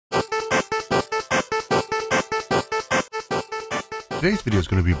Today's video is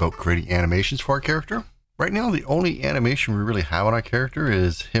going to be about creating animations for our character. Right now, the only animation we really have on our character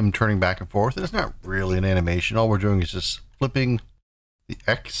is him turning back and forth, and it's not really an animation. All we're doing is just flipping the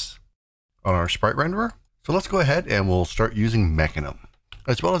X on our sprite renderer. So let's go ahead and we'll start using Mechanism,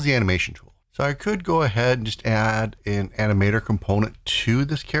 as well as the animation tool. So I could go ahead and just add an animator component to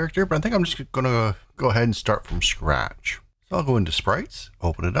this character, but I think I'm just going to go ahead and start from scratch. So I'll go into sprites,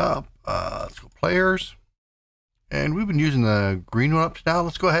 open it up, let's go players. And we've been using the green one up to now.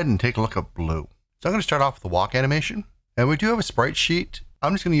 Let's go ahead and take a look at blue. So I'm going to start off with the walk animation. And we do have a sprite sheet.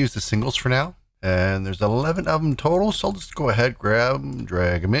 I'm just going to use the singles for now. And there's 11 of them total. So I'll just go ahead, grab them,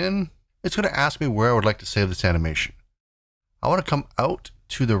 drag them in. It's going to ask me where I would like to save this animation. I want to come out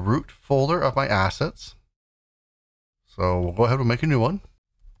to the root folder of my assets. So we'll go ahead and make a new one.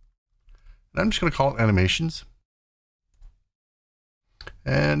 And I'm just going to call it animations.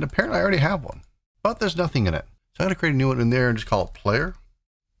 And apparently I already have one, but there's nothing in it. So I'm going to create a new one in there and just call it player.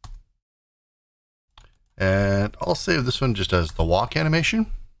 And I'll save this one just as the walk animation.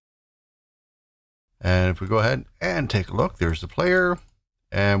 And if we go ahead and take a look, there's the player.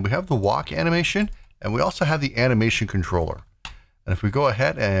 And we have the walk animation. And we also have the animation controller. And if we go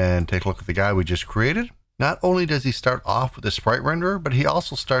ahead and take a look at the guy we just created, not only does he start off with the sprite renderer, but he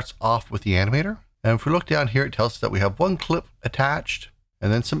also starts off with the animator. And if we look down here, it tells us that we have one clip attached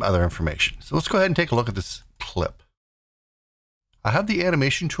and then some other information. So let's go ahead and take a look at this clip. I have the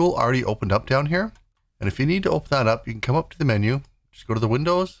animation tool already opened up down here. And if you need to open that up, you can come up to the menu, just go to the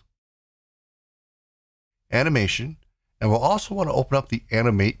Windows, Animation, and we'll also want to open up the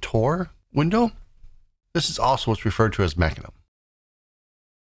Animator window. This is also what's referred to as Mechanism.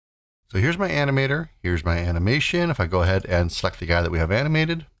 So here's my animator, here's my animation. If I go ahead and select the guy that we have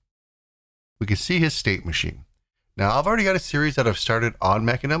animated, we can see his state machine. Now I've already got a series that I've started on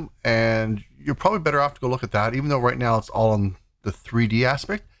Mechanism, and you're probably better off to go look at that, even though right now it's all on the 3D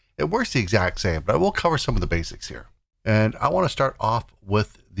aspect. It works the exact same, but I will cover some of the basics here. And I want to start off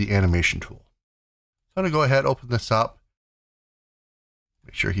with the animation tool. So I'm going to go ahead, open this up,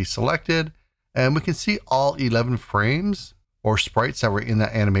 make sure he's selected, and we can see all 11 frames or sprites that were in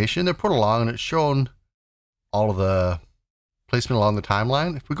that animation. They're put along and it's shown all of the placement along the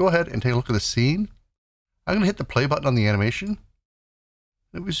timeline. If we go ahead and take a look at the scene, I'm going to hit the play button on the animation.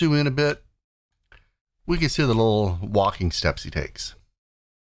 If we zoom in a bit, we can see the little walking steps he takes.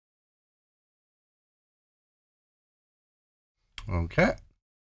 Okay,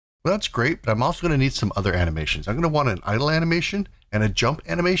 well, that's great, but I'm also going to need some other animations. I'm going to want an idle animation and a jump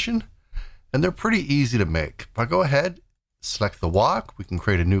animation, and they're pretty easy to make. If I go ahead, select the walk, we can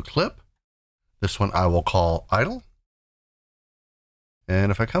create a new clip. This one I will call idle.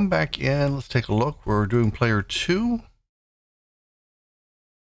 And if I come back in, let's take a look. We're doing player 2.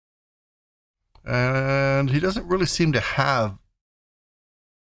 And he doesn't really seem to have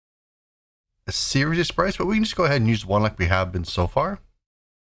a series of sprites, but we can just go ahead and use one like we have been so far.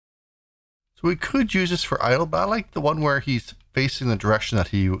 So we could use this for idle, but I like the one where he's facing the direction that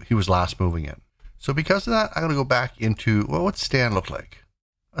he was last moving in. So because of that, I'm going to go back into, well, what's stand look like?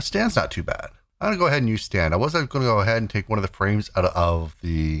 A stand's not too bad. I'm going to go ahead and use stand. I wasn't going to go ahead and take one of the frames out of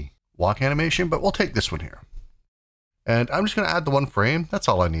the walk animation, but we'll take this one here. And I'm just going to add the one frame. That's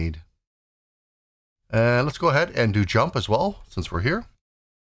all I need. And let's go ahead and do jump as well, since we're here.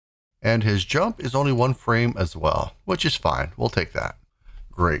 And his jump is only one frame as well, which is fine. We'll take that.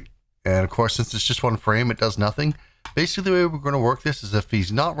 Great. And of course, since it's just one frame, it does nothing. Basically, the way we're going to work this is if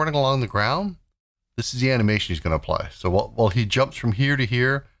he's not running along the ground, this is the animation he's going to apply. So while he jumps from here to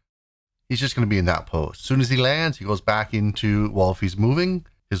here, he's just going to be in that pose. As soon as he lands, he goes back into, well, if he's moving,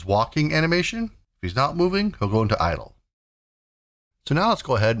 his walking animation. If he's not moving, he'll go into idle. So now let's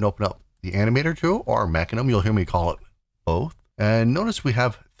go ahead and open up the animator tool or Mechanism. You'll hear me call it both. And notice we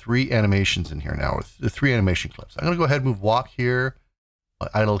have 3 animations in here now with the 3 animation clips. I'm going to go ahead and move walk here, my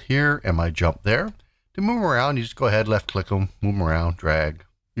idle here, and my jump there. To move them around, you just go ahead, left click them, move them around, drag.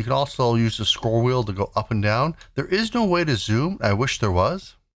 You can also use the scroll wheel to go up and down. There is no way to zoom. I wish there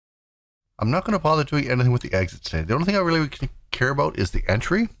was. I'm not going to bother doing anything with the exits today. The only thing I really care about is the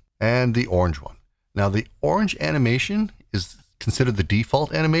entry and the orange one. Now the orange animation is considered the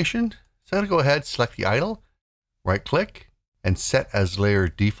default animation. So I'm going to go ahead, select the idle, right click, and set as layer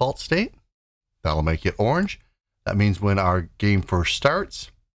default state. That'll make it orange. That means when our game first starts,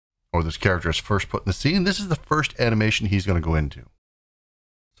 or this character is first put in the scene, this is the first animation he's going to go into.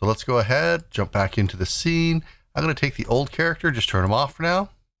 So let's go ahead, jump back into the scene. I'm going to take the old character, just turn him off for now.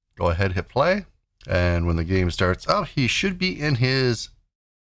 Go ahead, hit play. And when the game starts up, he should be in his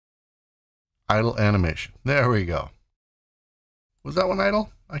idle animation. There we go. Was that one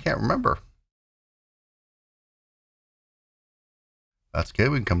idle? I can't remember. That's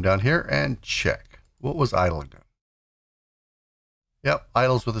good. We can come down here and check. What was idling doing? Yep,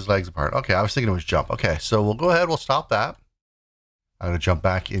 idles with his legs apart. Okay, I was thinking it was jump. Okay, so we'll go ahead. We'll stop that. I'm going to jump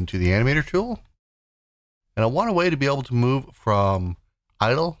back into the animator tool. And I want a way to be able to move from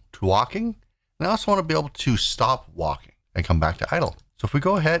idle to walking. And I also want to be able to stop walking and come back to idle. So if we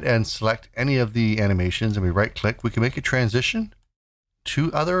go ahead and select any of the animations and we right click, we can make a transition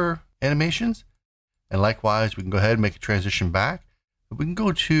to other animations. And likewise, we can go ahead and make a transition back. We can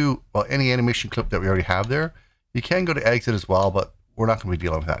go to, well, any animation clip that we already have there. You can go to exit as well, but we're not going to be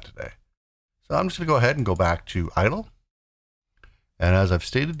dealing with that today. So I'm just going to go ahead and go back to idle. And as I've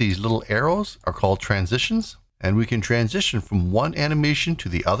stated, these little arrows are called transitions, and we can transition from one animation to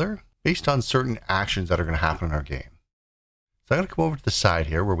the other based on certain actions that are going to happen in our game. So I'm going to come over to the side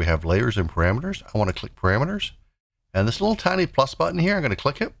here where we have layers and parameters. I want to click parameters, and this little tiny plus button here, I'm going to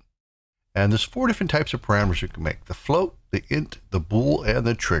click it. And there's 4 different types of parameters you can make: the float, the int, the bool, and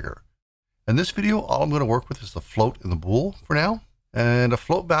the trigger. In this video, all I'm going to work with is the float and the bool for now. And a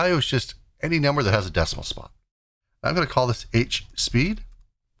float value is just any number that has a decimal spot. I'm going to call this H speed,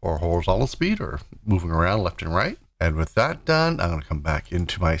 or horizontal speed, or moving around left and right. And with that done, I'm going to come back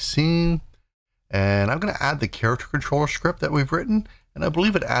into my scene, and I'm going to add the character controller script that we've written, and I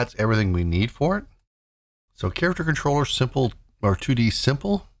believe it adds everything we need for it. So character controller simple, or 2D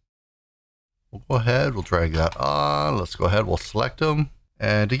simple. We'll go ahead, we'll drag that on. Let's go ahead, we'll select them.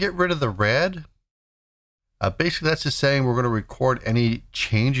 And to get rid of the red, basically that's just saying we're going to record any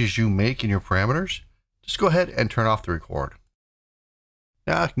changes you make in your parameters. Just go ahead and turn off the record.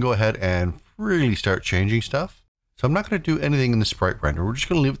 Now I can go ahead and freely start changing stuff. So I'm not going to do anything in the sprite render. We're just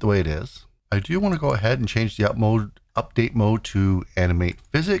going to leave it the way it is. I do want to go ahead and change the update mode to animate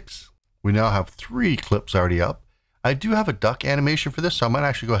physics. We now have 3 clips already up. I do have a duck animation for this, so I might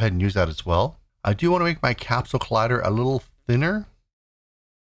actually go ahead and use that as well. I do want to make my Capsule Collider a little thinner.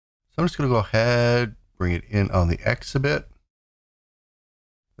 So I'm just going to go ahead, bring it in on the X a bit.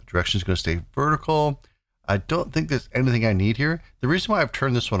 The direction is going to stay vertical. I don't think there's anything I need here. The reason why I've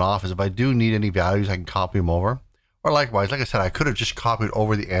turned this one off is if I do need any values, I can copy them over. Or likewise, like I said, I could have just copied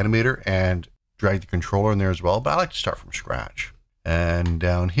over the animator and dragged the controller in there as well, but I like to start from scratch. And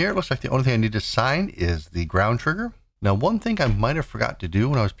down here, it looks like the only thing I need to assign is the ground trigger. Now, one thing I might have forgot to do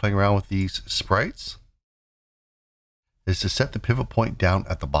when I was playing around with these sprites is to set the pivot point down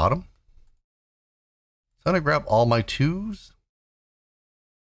at the bottom. So I'm going to grab all my 2s.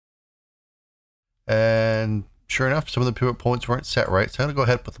 And sure enough, some of the pivot points weren't set right. So I'm going to go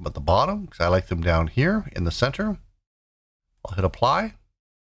ahead and put them at the bottom because I like them down here in the center. I'll hit apply.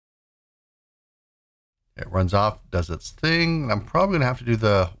 It runs off, does its thing. I'm probably going to have to do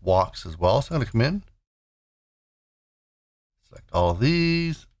the walks as well. So I'm going to come in. Select all of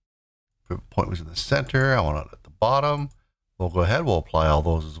these. Pivot point was in the center. I want it at the bottom. We'll go ahead. We'll apply all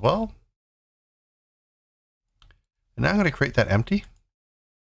those as well. And now I'm going to create that empty,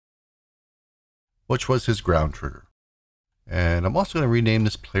 which was his ground trigger. And I'm also going to rename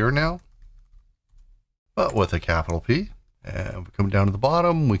this player now, but with a capital P. And if we come down to the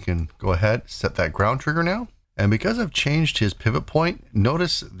bottom, we can go ahead, set that ground trigger now. And because I've changed his pivot point,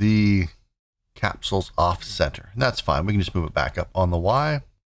 notice the capsule's off center. And that's fine. We can just move it back up on the Y.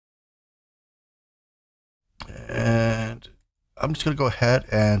 And I'm just going to go ahead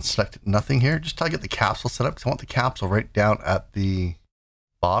and select nothing here, just till I get the capsule set up, because I want the capsule right down at the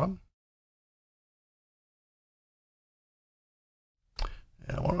bottom.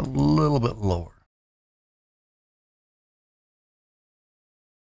 And I want it a little bit lower.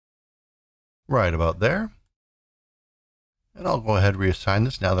 Right about there. And I'll go ahead and reassign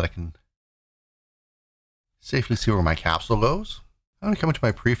this now that I can safely see where my capsule goes. I'm going to come into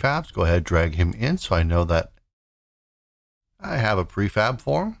my prefabs, go ahead, drag him in so I know that I have a prefab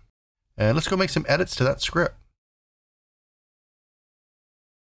for him. And let's go make some edits to that script.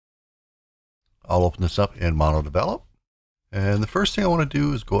 I'll open this up in Mono Develop. And the first thing I want to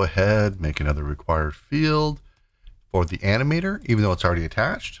do is go ahead, make another required field for the animator, even though it's already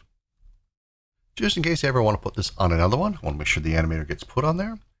attached. Just in case I ever want to put this on another one, I want to make sure the animator gets put on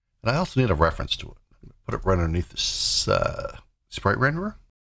there. And I also need a reference to it. Put it right underneath this sprite renderer.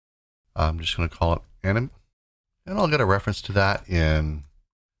 I'm just going to call it anim. And I'll get a reference to that in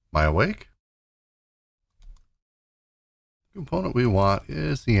my awake. The component we want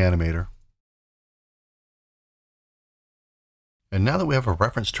is the animator. And now that we have a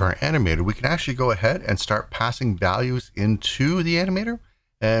reference to our animator, we can actually go ahead and start passing values into the animator.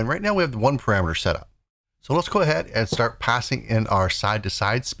 And right now we have the 1 parameter set up. So let's go ahead and start passing in our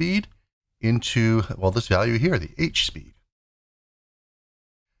side-to-side speed into, well, this value here, the H speed.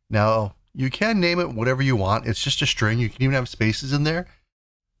 Now, You can name it whatever you want. It's just a string. You can even have spaces in there.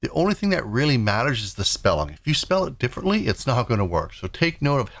 The only thing that really matters is the spelling. If you spell it differently, it's not going to work. So take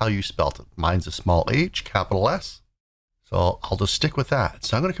note of how you spelled it. Mine's a small h, capital S. So I'll just stick with that.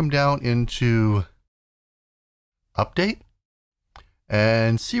 So I'm going to come down into update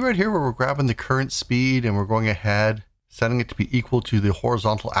and see right here where we're grabbing the current speed and we're going ahead, setting it to be equal to the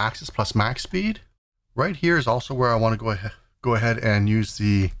horizontal axis plus max speed. Right here is also where I want to go ahead and use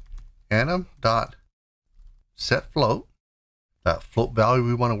the anim.setFloat. That float value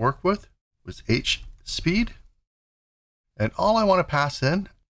we want to work with was h speed. And all I want to pass in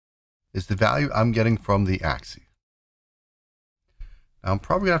is the value I'm getting from the axis. Now I'm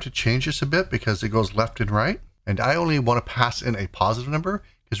probably going to have to change this a bit because it goes left and right. And I only want to pass in a positive number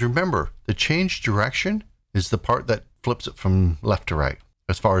because remember, the change direction is the part that flips it from left to right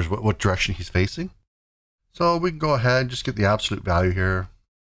as far as what direction he's facing. So we can go ahead and just get the absolute value here.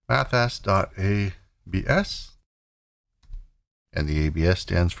 maths.abs. And the ABS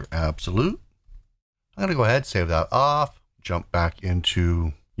stands for absolute. I'm going to go ahead, save that off, jump back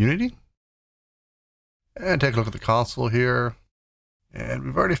into Unity, and take a look at the console here. And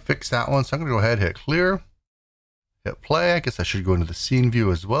we've already fixed that one, so I'm going to go ahead, hit clear, hit play. I guess I should go into the scene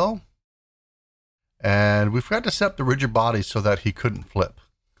view as well. And we forgot to set up the rigid body so that he couldn't flip.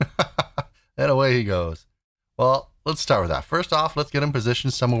 And away he goes. Well, let's start with that. First off, let's get him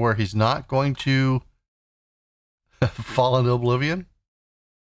positioned somewhere where he's not going to fall into oblivion.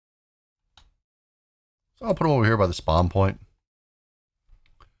 So I'll put him over here by the spawn point.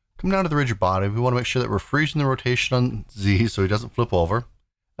 Come down to the rigid body. We want to make sure that we're freezing the rotation on Z so he doesn't flip over.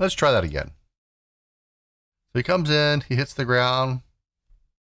 Let's try that again. So he comes in, he hits the ground,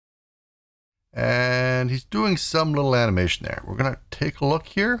 and he's doing some little animation there. We're going to take a look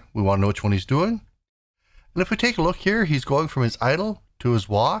here. We want to know which one he's doing. And if we take a look here, he's going from his idle to his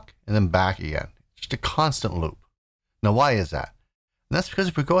walk and then back again. Just a constant loop. Now, why is that? And that's because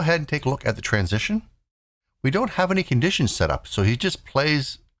if we go ahead and take a look at the transition, we don't have any conditions set up. So he just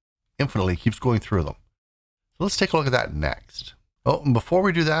plays infinitely, keeps going through them. So let's take a look at that next. Oh, and before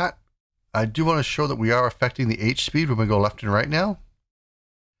we do that, I do want to show that we are affecting the H speed when we go left and right now.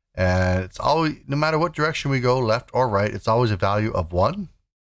 And it's always, no matter what direction we go, left or right, it's always a value of 1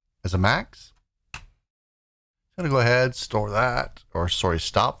 as a max. I'm going to go ahead, stop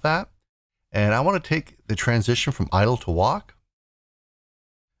that. And I want to take the transition from idle to walk.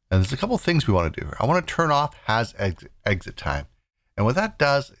 And there's a couple of things we want to do. I want to turn off has exit time. And what that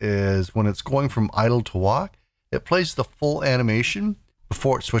does is when it's going from idle to walk, it plays the full animation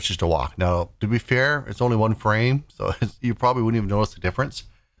before it switches to walk. Now, to be fair, it's only 1 frame, so you probably wouldn't even notice the difference.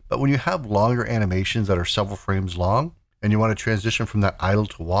 But when you have longer animations that are several frames long, and you want to transition from that idle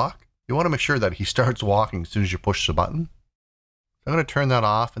to walk, you want to make sure that he starts walking as soon as you push the button. I'm going to turn that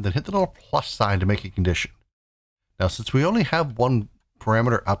off and then hit the little plus sign to make a condition. Now, since we only have 1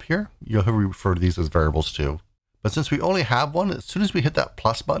 parameter up here, you'll refer to these as variables too. But since we only have 1, as soon as we hit that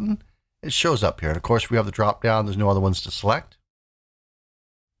plus button, it shows up here. And of course, we have the drop down. There's no other ones to select.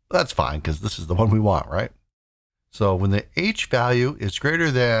 But that's fine because this is the one we want, right? So when the H value is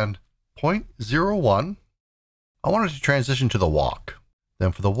greater than 0.01, I want it to transition to the walk.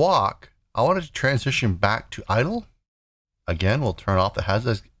 Then for the walk, I want it to transition back to idle. Again, we'll turn off the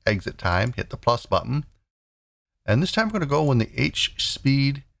has exit time, hit the plus button. And this time we're going to go when the H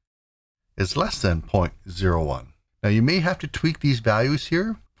speed is less than 0.01. Now you may have to tweak these values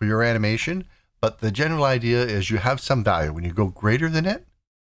here for your animation, but the general idea is you have some value. When you go greater than it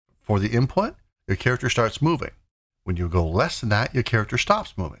for the input, your character starts moving. When you go less than that, your character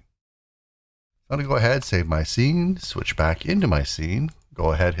stops moving. I'm going to go ahead, save my scene, switch back into my scene,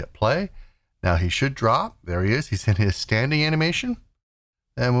 go ahead, hit play. Now he should drop. There he is. He's in his standing animation.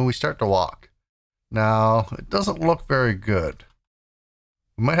 And when we start to walk, now it doesn't look very good.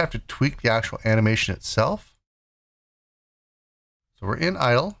 We might have to tweak the actual animation itself. So we're in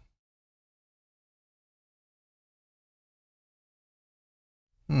idle.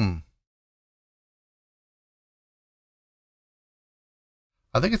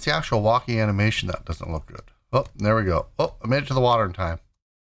 I think it's the actual walking animation that doesn't look good. Oh, there we go. Oh, I made it to the water in time.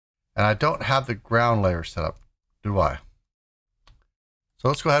 And I don't have the ground layer set up, do I? So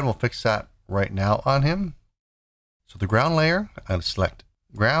let's go ahead and we'll fix that right now on him. So the ground layer, I'm going to select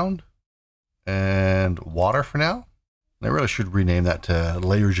ground and water for now. And I really should rename that to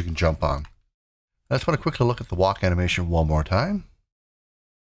layers you can jump on. I just want to quickly look at the walk animation one more time.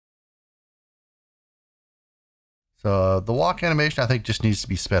 So the walk animation, I think, just needs to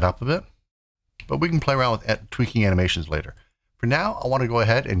be sped up a bit, but we can play around with tweaking animations later. For now, I want to go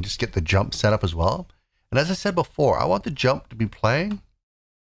ahead and just get the jump set up as well. And as I said before, I want the jump to be playing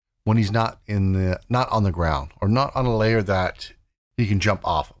when he's not on the ground or not on a layer that he can jump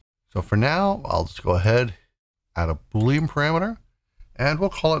off of. So for now, I'll just go ahead, add a Boolean parameter, and we'll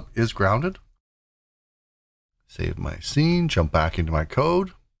call it isGrounded. Save my scene, jump back into my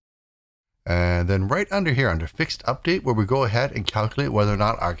code. And then right under here, under fixed update, where we go ahead and calculate whether or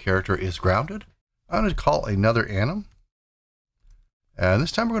not our character is grounded, I'm going to call another anim. And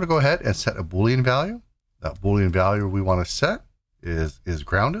this time we're going to go ahead and set a Boolean value. That Boolean value we want to set is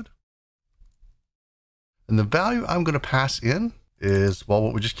grounded. And the value I'm going to pass in is, well,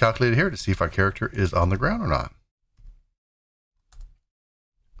 what we just calculated here to see if our character is on the ground or not.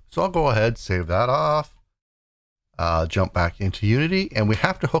 So I'll go ahead, save that off. Jump back into Unity, and we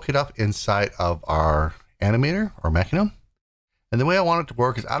have to hook it up inside of our animator or mechanism. And the way I want it to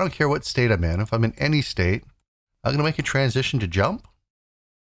work is I don't care what state I'm in. If I'm in any state, I'm going to make a transition to jump.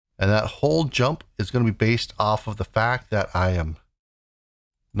 And that whole jump is going to be based off of the fact that I am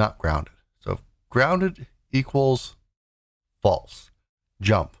not grounded. So if grounded equals false,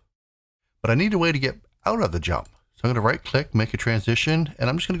 jump. But I need a way to get out of the jump. So I'm going to right click, make a transition, and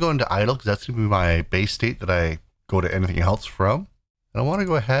I'm just going to go into idle because that's going to be my base state that I go to anything else from. And I want to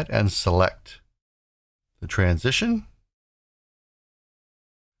go ahead and select the transition.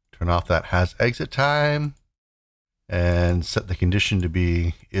 Turn off that has exit time and set the condition to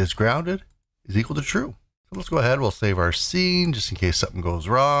be isGrounded is equal to true. So let's go ahead. We'll save our scene just in case something goes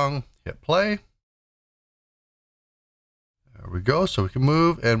wrong. Hit play. There we go. So we can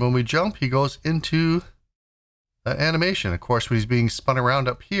move. And when we jump, he goes into that animation. Of course, when he's being spun around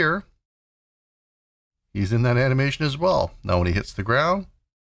up here, he's in that animation as well. Now when he hits the ground,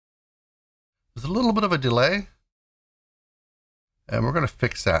 there's a little bit of a delay, and we're going to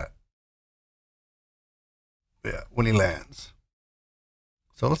fix that. Yeah, when he lands.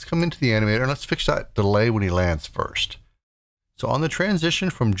 So let's come into the animator and let's fix that delay when he lands first. So on the transition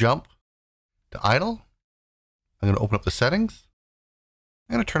from jump to idle, I'm going to open up the settings.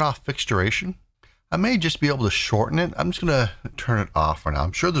 I'm going to turn off fixed duration. I may just be able to shorten it. I'm just going to turn it off for now.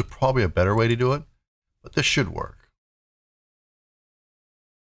 I'm sure there's probably a better way to do it, but this should work.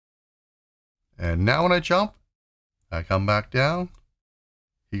 And now when I jump, I come back down.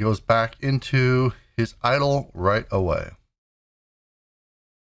 He goes back into his idle right away.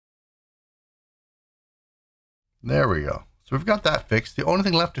 There we go. So we've got that fixed. The only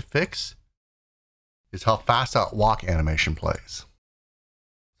thing left to fix is how fast that walk animation plays.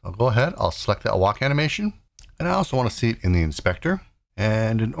 So I'll go ahead, I'll select that walk animation, and I also want to see it in the inspector.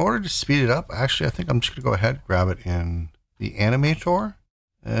 And in order to speed it up, actually, I think I'm just going to go ahead, grab it in the Animator,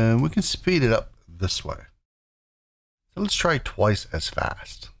 and we can speed it up this way. So let's try twice as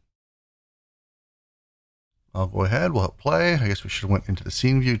fast. I'll go ahead, we'll hit play. I guess we should have went into the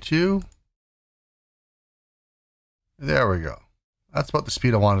scene view too. There we go. That's about the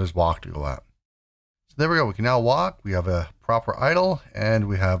speed I wanted his walk to go at. So there we go. We can now walk. We have a proper idle and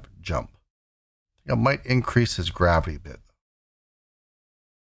we have jump. I think I might increase his gravity a bit.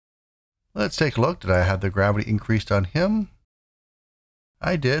 Let's take a look. Did I have the gravity increased on him?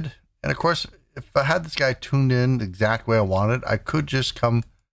 I did. And of course, if I had this guy tuned in the exact way I wanted, I could just come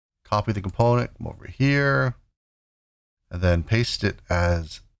copy the component, come over here, and then paste it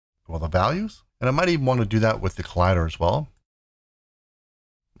as, well, the values. And I might even want to do that with the collider as well.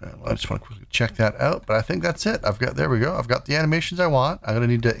 I just want to quickly check that out, but I think that's it. There we go. I've got the animations I want. I'm going to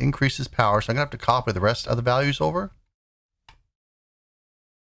need to increase his power, so I'm going to have to copy the rest of the values over.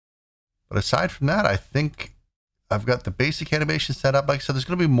 But aside from that, I think I've got the basic animation set up. Like I said, there's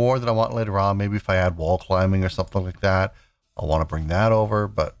going to be more that I want later on. Maybe if I add wall climbing or something like that, I'll want to bring that over.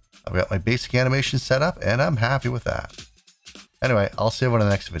 But I've got my basic animation set up, and I'm happy with that. Anyway, I'll see you in the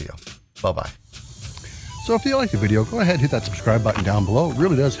next video. Bye-bye. So if you like the video, go ahead and hit that subscribe button down below. It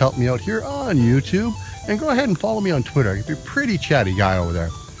really does help me out here on YouTube. And go ahead and follow me on Twitter. I can be a pretty chatty guy over there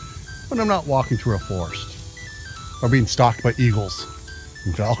when I'm not walking through a forest or being stalked by eagles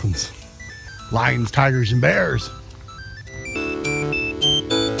and falcons, lions, tigers, and bears.